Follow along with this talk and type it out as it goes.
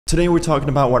Today we're talking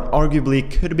about what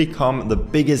arguably could become the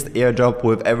biggest airdrop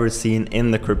we've ever seen in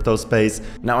the crypto space.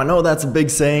 Now I know that's a big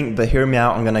saying, but hear me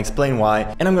out, I'm gonna explain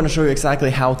why, and I'm gonna show you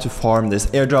exactly how to farm this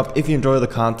airdrop. If you enjoy the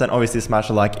content, obviously smash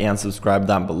a like and subscribe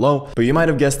down below. But you might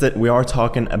have guessed it, we are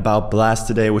talking about Blast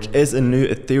today, which is a new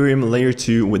Ethereum layer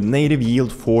 2 with native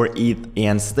yield for ETH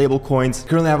and stablecoins.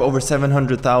 Currently have over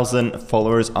 700,000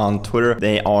 followers on Twitter.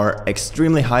 They are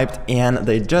extremely hyped, and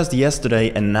they just yesterday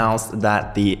announced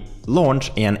that the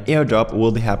launch and airdrop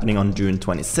will be happening on June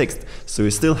 26th. So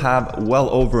you still have well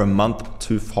over a month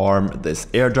to farm this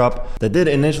airdrop. They did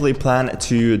initially plan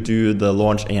to do the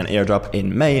launch and airdrop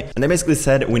in May, and they basically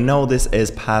said, we know this is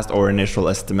past our initial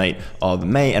estimate of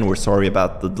May and we're sorry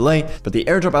about the delay, but the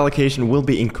airdrop allocation will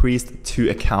be increased to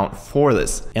account for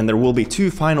this. And there will be 2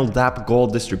 final DApp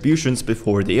gold distributions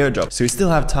before the airdrop. So you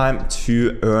still have time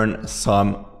to earn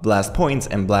some Blast points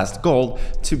and Blast gold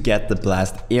to get the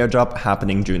Blast airdrop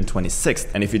happening June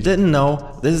 26th. And if you didn't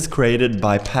know, this is created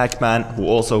by Pacman, who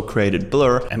also created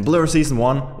Blur. And Blur Season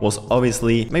 1 was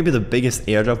obviously maybe the biggest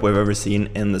airdrop we've ever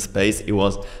seen in the space. It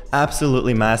was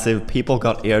absolutely massive. People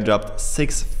got airdropped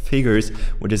 6 figures,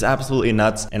 which is absolutely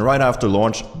nuts. And right after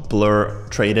launch, Blur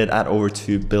traded at over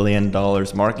 $2 billion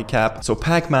market cap. So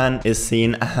Pacman is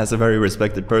seen as a very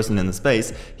respected person in the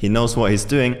space. He knows what he's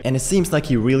doing, and it seems like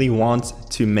he really wants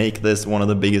to make this one of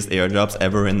the biggest airdrops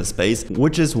ever in the space,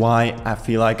 which is why I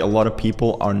feel like a lot of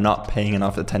people are not paying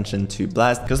enough attention to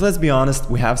Blast. Because let's be honest,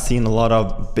 we have seen a lot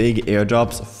of big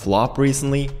airdrops flop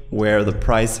recently, where the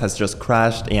price has just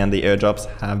crashed and the airdrops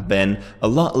have been a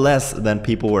lot less than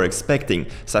people were expecting.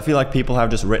 So I feel like people have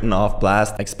just written off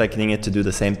Blast, expecting it to do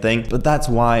the same thing. But that's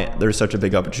why there's such a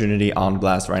big opportunity on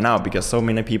Blast right now, because so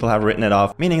many people have written it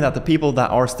off, meaning that the people that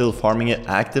are still farming it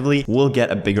actively will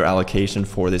get a bigger allocation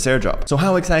for this airdrop. So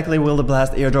how exactly will the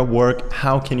Blast airdrop work?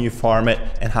 How can you farm it?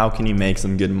 And how can you make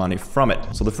some good money from it?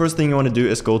 So the first thing you want to do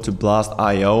is go to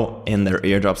Blast.io. In their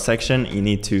airdrop section, you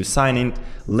need to sign in,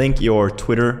 link your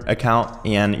Twitter account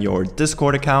and your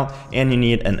Discord account, and you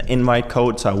need an invite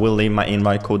code. So I will leave my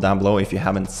invite code down below if you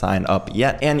haven't signed up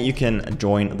yet, and you can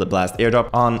join the Blast airdrop.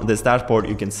 On this dashboard,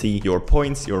 you can see your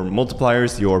points, your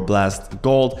multipliers, your Blast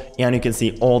gold, and you can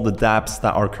see all the dApps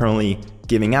that are currently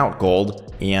giving out gold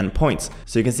and points.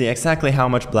 So you can see exactly how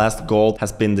much Blast gold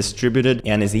has been distributed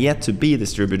and is yet to be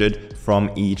distributed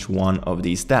from each one of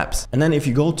these dApps. And then if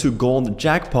you go to gold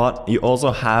jackpot, you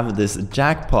also have this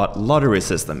jackpot lottery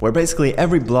system, where basically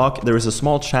every block there is a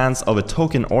small chance of a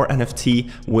token or NFT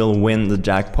will win the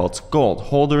jackpot's gold.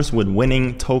 Holders with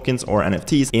winning tokens or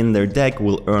NFTs in their deck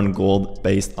will earn gold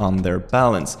based on their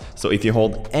balance. So if you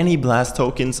hold any Blast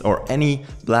tokens or any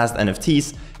Blast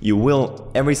NFTs, you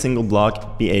will every single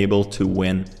block be able to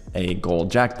win a gold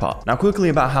jackpot. Now quickly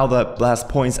about how the Blast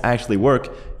points actually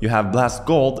work. You have Blast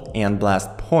gold and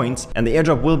Blast points, and the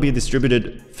airdrop will be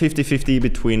distributed 50-50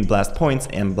 between Blast points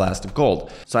and Blast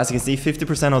gold. So as you can see,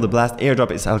 50% of the Blast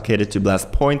airdrop is allocated to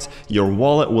Blast points. Your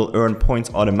wallet will earn points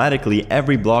automatically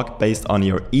every block based on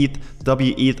your ETH,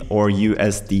 WETH or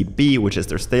USDB, which is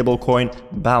their stablecoin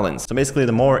balance. So basically,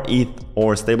 the more ETH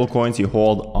or stablecoins you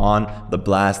hold on the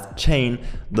Blast chain,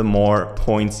 the more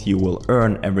points you will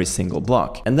earn every single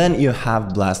block. And then you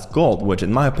have Blast gold, which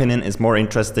in my opinion is more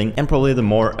interesting and probably the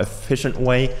more efficient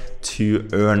way to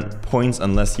earn points,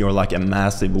 unless you're like a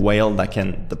massive whale that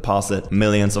can deposit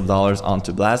millions of dollars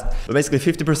onto Blast. But basically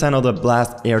 50% of the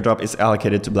Blast airdrop is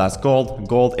allocated to Blast gold.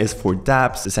 Gold is for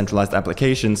dApps, decentralized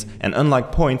applications, and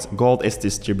unlike points, gold is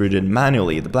distributed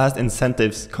manually. The Blast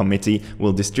Incentives Committee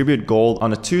will distribute gold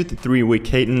on a 2 to 3 week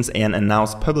cadence and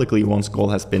announce publicly once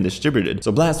gold has been distributed.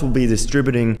 So Blast will be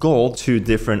distributing gold to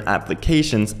different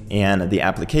applications, and the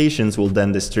applications will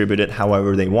then distribute it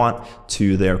however they want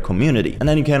to their community. And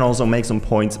then you can also make some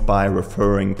points by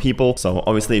referring people. So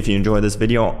obviously, if you enjoy this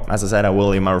video, as I said, I will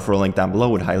leave my referral link down below.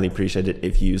 Would highly appreciate it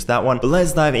if you use that one. But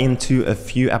let's dive into a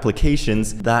few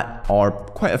applications that are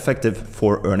quite effective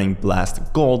for earning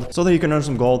Blast gold, so that you can earn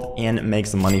some gold and make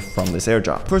some money from this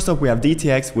airdrop. First up, we have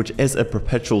DTX, which is a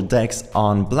perpetual DEX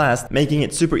on Blast, making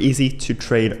it super easy to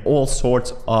trade all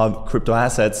sorts of crypto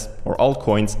assets or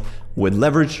altcoins with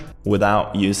leverage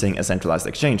without using a centralized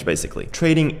exchange. Basically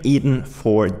trading Eden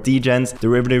for degens,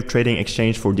 derivative trading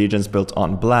exchange for degens built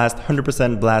on Blast,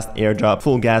 100% Blast airdrop,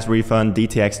 full gas refund,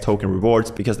 DTX token rewards,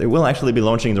 because they will actually be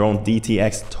launching their own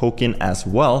DTX token as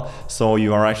well. So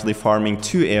you are actually farming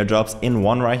 2 airdrops in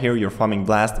one right here. You're farming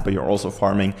Blast, but you're also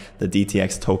farming the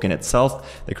DTX token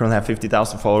itself. They currently have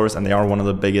 50,000 followers, and they are one of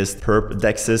the biggest perp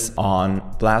dexes on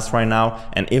Blast right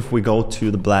now. And if we go to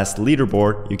the Blast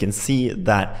leaderboard, you can see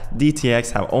that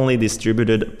DTX have only only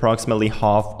distributed approximately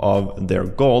half of their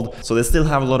gold. So they still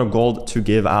have a lot of gold to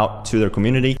give out to their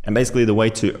community. And basically the way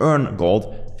to earn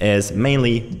gold is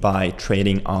mainly by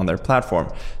trading on their platform.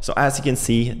 So as you can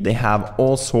see, they have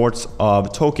all sorts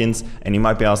of tokens, and you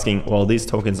might be asking, well, these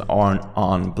tokens aren't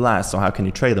on Blast, so how can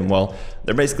you trade them? Well,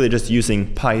 they're basically just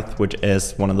using Pyth, which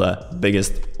is one of the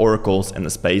biggest oracles in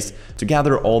the space, to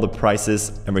gather all the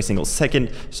prices every single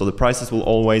second. So the prices will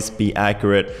always be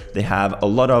accurate. They have a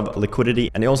lot of liquidity,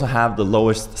 and they also have the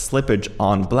lowest slippage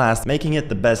on Blast, making it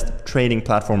the best trading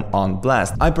platform on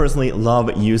Blast. I personally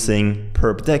love using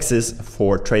perp dexes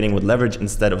for trading with leverage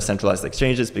instead of centralized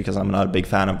exchanges because I'm not a big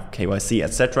fan of KYC,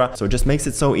 etc. So it just makes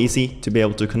it so easy to be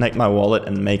able to connect my wallet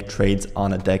and make trades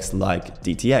on a dex like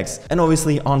DTX. And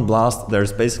obviously on Blast,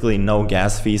 there's basically no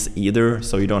gas fees either,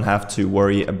 so you don't have to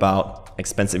worry about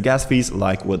expensive gas fees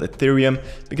like with Ethereum,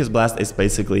 because Blast is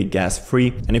basically gas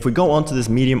free. And if we go on to this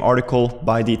Medium article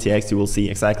by DTX, you will see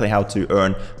exactly how to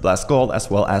earn Blast Gold as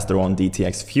well as their own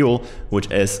DTX Fuel, which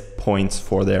is points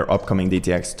for their upcoming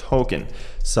DTX token.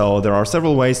 So there are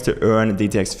several ways to earn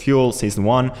DTX Fuel. Season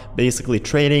 1, basically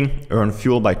trading, earn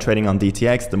fuel by trading on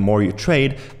DTX. The more you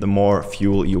trade, the more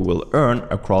fuel you will earn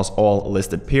across all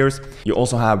listed peers. You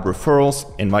also have referrals,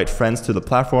 invite friends to the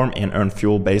platform and earn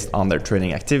fuel based on their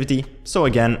trading activity. So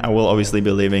again, I will obviously be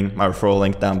leaving my referral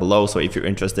link down below, so if you're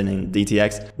interested in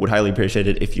DTX, would highly appreciate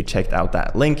it if you checked out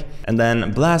that link. And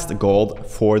then Blast Gold,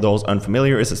 for those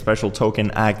unfamiliar, is a special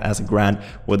token act as a grant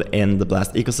within the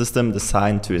Blast ecosystem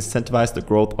designed to incentivize the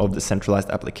growth of decentralized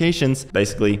applications,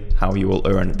 basically how you will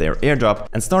earn their airdrop.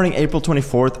 And starting April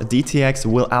 24th, DTX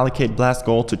will allocate Blast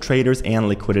Gold to traders and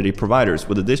liquidity providers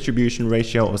with a distribution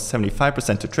ratio of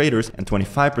 75% to traders and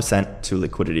 25% to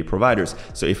liquidity providers.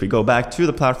 So if we go back to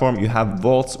the platform, you have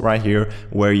vaults right here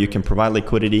where you can provide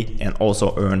liquidity and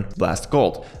also earn Blast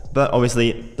Gold. But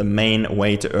obviously the main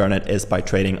way to earn it is by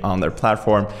trading on their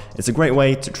platform. It's a great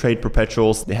way to trade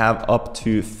perpetuals. They have up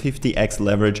to 50x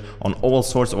leverage on all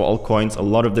sorts of altcoins, a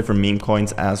lot of different meme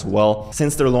coins as well.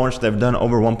 Since their launch, they've done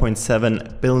over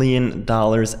 $1.7 billion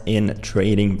in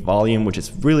trading volume, which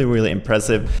is really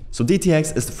impressive. So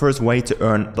DTX is the first way to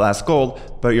earn Blast Gold,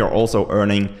 but you're also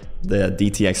earning the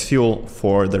DTX Fuel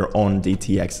for their own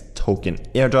DTX token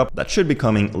airdrop that should be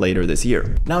coming later this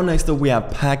year. Now next up we have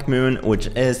Pacmoon, which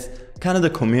is kind of the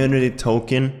community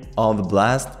token of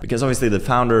Blast, because obviously the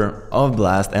founder of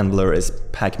Blast and Blur is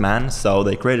Pacman, so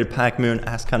they created Pacmoon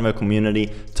as kind of a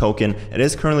community token. It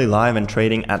is currently live and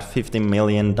trading at $50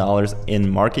 million in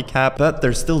market cap, but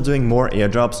they're still doing more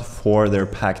airdrops for their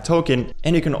Pac token,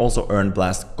 and you can also earn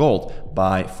Blast Gold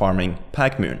by farming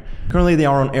Pacmoon. Currently they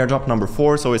are on airdrop number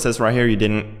 4, so it says right here you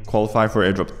didn't qualify for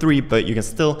airdrop 3, but you can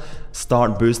still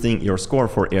start boosting your score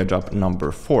for airdrop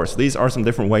number 4. So these are some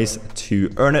different ways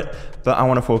to earn it, but I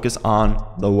want to focus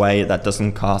on the way that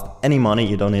doesn't cost any money.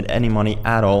 You don't need any money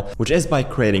at all, which is by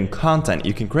creating content.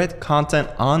 You can create content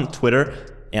on Twitter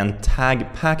and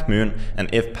tag Pacmoon,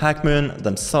 and if Pacmoon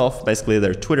themselves, basically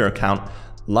their Twitter account,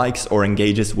 likes or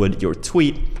engages with your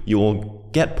tweet, you will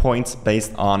get points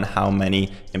based on how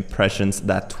many impressions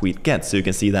that tweet gets. So you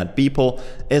can see that Beeple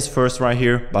is first right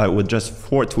here, but with just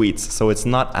 4 tweets. So it's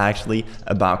not actually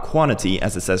about quantity,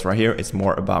 as it says right here, it's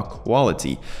more about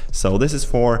quality. So this is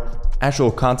for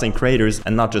actual content creators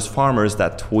and not just farmers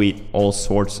that tweet all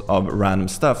sorts of random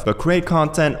stuff, but create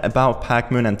content about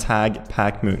Pacmoon and tag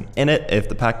Pacmoon in it. If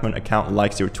the Pacmoon account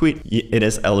likes your tweet, it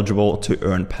is eligible to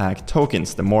earn Pac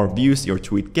tokens. The more views your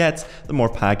tweet gets, the more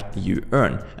Pac you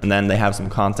earn. And then they have some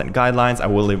content guidelines. I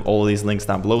will leave all these links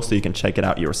down below so you can check it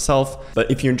out yourself.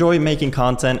 But if you enjoy making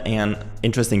content and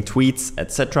interesting tweets,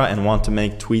 etc., and want to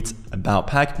make tweets about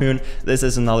Pacmoon, this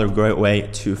is another great way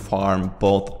to farm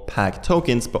both Pac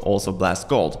tokens but also Blast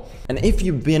Gold. And if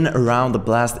you've been around the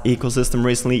Blast ecosystem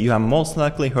recently, you have most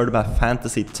likely heard about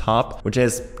Fantasy Top, which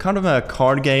is kind of a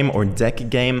card game or deck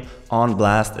game on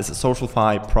Blast. It's a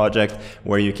SocialFi project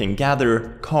where you can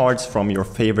gather cards from your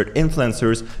favorite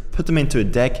influencers, put them into a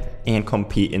deck and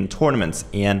compete in tournaments.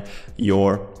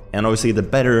 And obviously the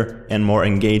better and more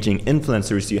engaging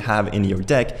influencers you have in your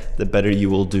deck, the better you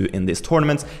will do in these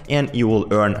tournaments, and you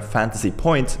will earn fantasy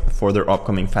points for their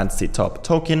upcoming Fantasy Top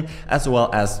token as well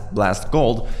as Blast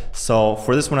Gold. So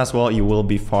for this one as well, you will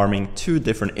be farming 2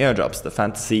 different airdrops, the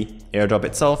Fantasy airdrop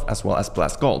itself as well as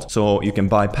Blast Gold. So you can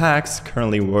buy packs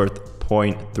currently worth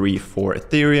 0.34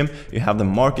 Ethereum. You have the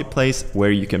marketplace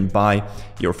where you can buy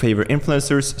your favorite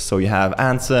influencers. So you have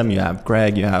Ansem, you have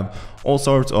Greg, you have all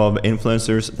sorts of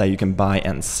influencers that you can buy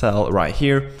and sell right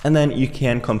here. And then you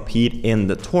can compete in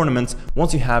the tournaments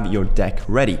once you have your deck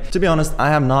ready. To be honest, I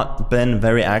have not been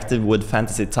very active with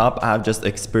Fantasy Top. I have just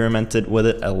experimented with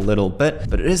it a little bit,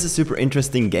 but it is a super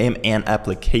interesting game and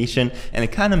application, and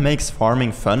it kind of makes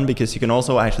farming fun because you can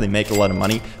also actually make a lot of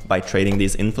money by trading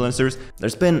these influencers.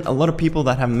 There's been a lot of people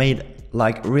that have made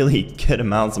like really good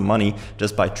amounts of money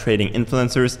just by trading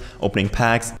influencers, opening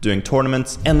packs, doing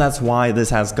tournaments, and that's why this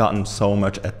has gotten so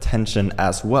much attention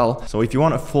as well. So if you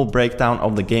want a full breakdown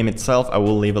of the game itself, I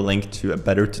will leave a link to a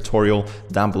better tutorial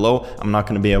down below. I'm not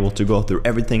going to be able to go through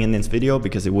everything in this video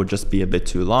because it would just be a bit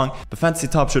too long, but Fantasy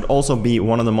Top should also be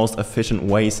one of the most efficient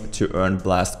ways to earn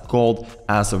Blast Gold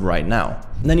as of right now.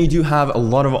 And then you do have a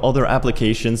lot of other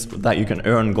applications that you can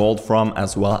earn gold from,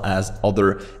 as well as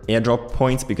other airdrop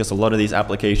points, because a lot of these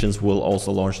applications will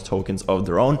also launch tokens of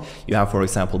their own. You have, for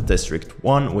example, District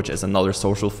 1, which is another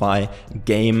social-fi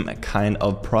game kind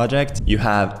of project. You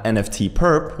have NFT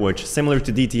Perp, which, similar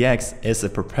to DTX, is a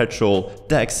perpetual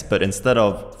DEX, but instead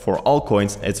of for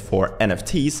altcoins, it's for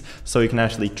NFTs. So you can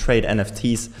actually trade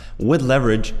NFTs with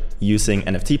leverage using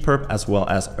NFT Perp, as well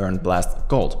as earn Blast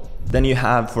Gold. Then you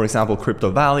have, for example,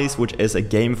 Crypto Valleys, which is a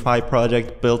GameFi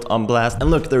project built on Blast. And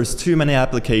look, there's too many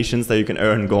applications that you can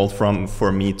earn gold from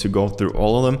for me to go through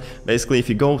all of them. Basically, if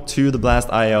you go to the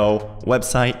Blast.io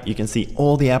website, you can see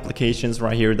all the applications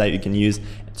right here that you can use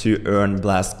to earn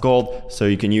Blast Gold. So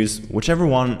you can use whichever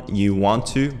one you want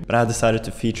to, but I decided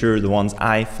to feature the ones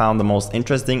I found the most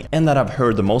interesting and that I've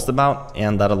heard the most about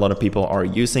and that a lot of people are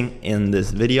using in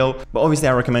this video. But obviously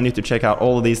I recommend you to check out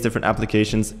all of these different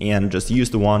applications and just use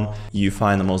the one you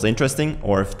find the most interesting,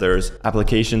 or if there's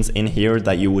applications in here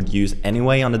that you would use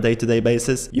anyway on a day-to-day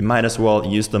basis, you might as well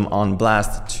use them on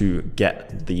Blast to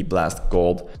get the Blast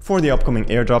Gold for the upcoming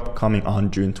airdrop coming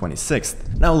on June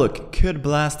 26th. Now look, could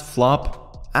Blast flop?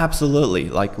 Absolutely.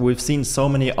 Like, we've seen so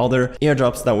many other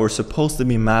airdrops that were supposed to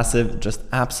be massive just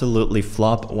absolutely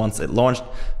flop once it launched.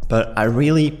 But I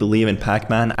really believe in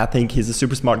Pacman. I think he's a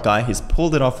super smart guy. He's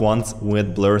pulled it off once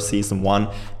with Blur Season 1,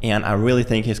 and I really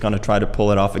think he's going to try to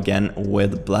pull it off again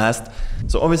with Blast.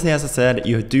 So obviously, as I said,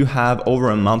 you do have over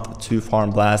a month to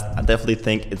farm Blast. I definitely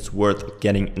think it's worth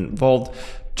getting involved,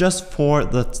 just for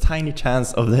the tiny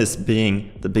chance of this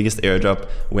being the biggest airdrop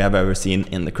we have ever seen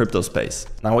in the crypto space.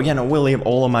 Now again, I will leave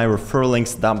all of my referral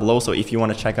links down below, so if you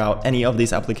want to check out any of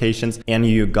these applications and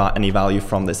you got any value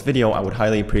from this video, I would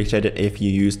highly appreciate it if you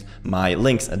used my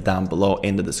links down below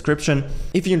in the description.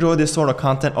 If you enjoy this sort of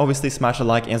content, obviously smash a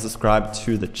like and subscribe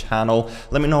to the channel.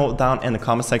 Let me know down in the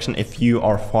comment section if you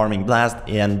are farming Blast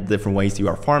and different ways you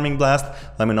are farming Blast.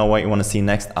 Let me know what you want to see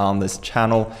next on this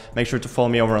channel. Make sure to follow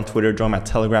me over on Twitter, join my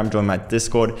Telegram, join my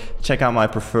Discord, check out my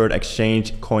preferred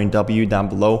exchange, CoinW, down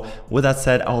below. With that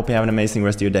said, I hope you have an amazing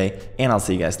rest of your day, and I'll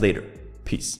see you guys later. Peace.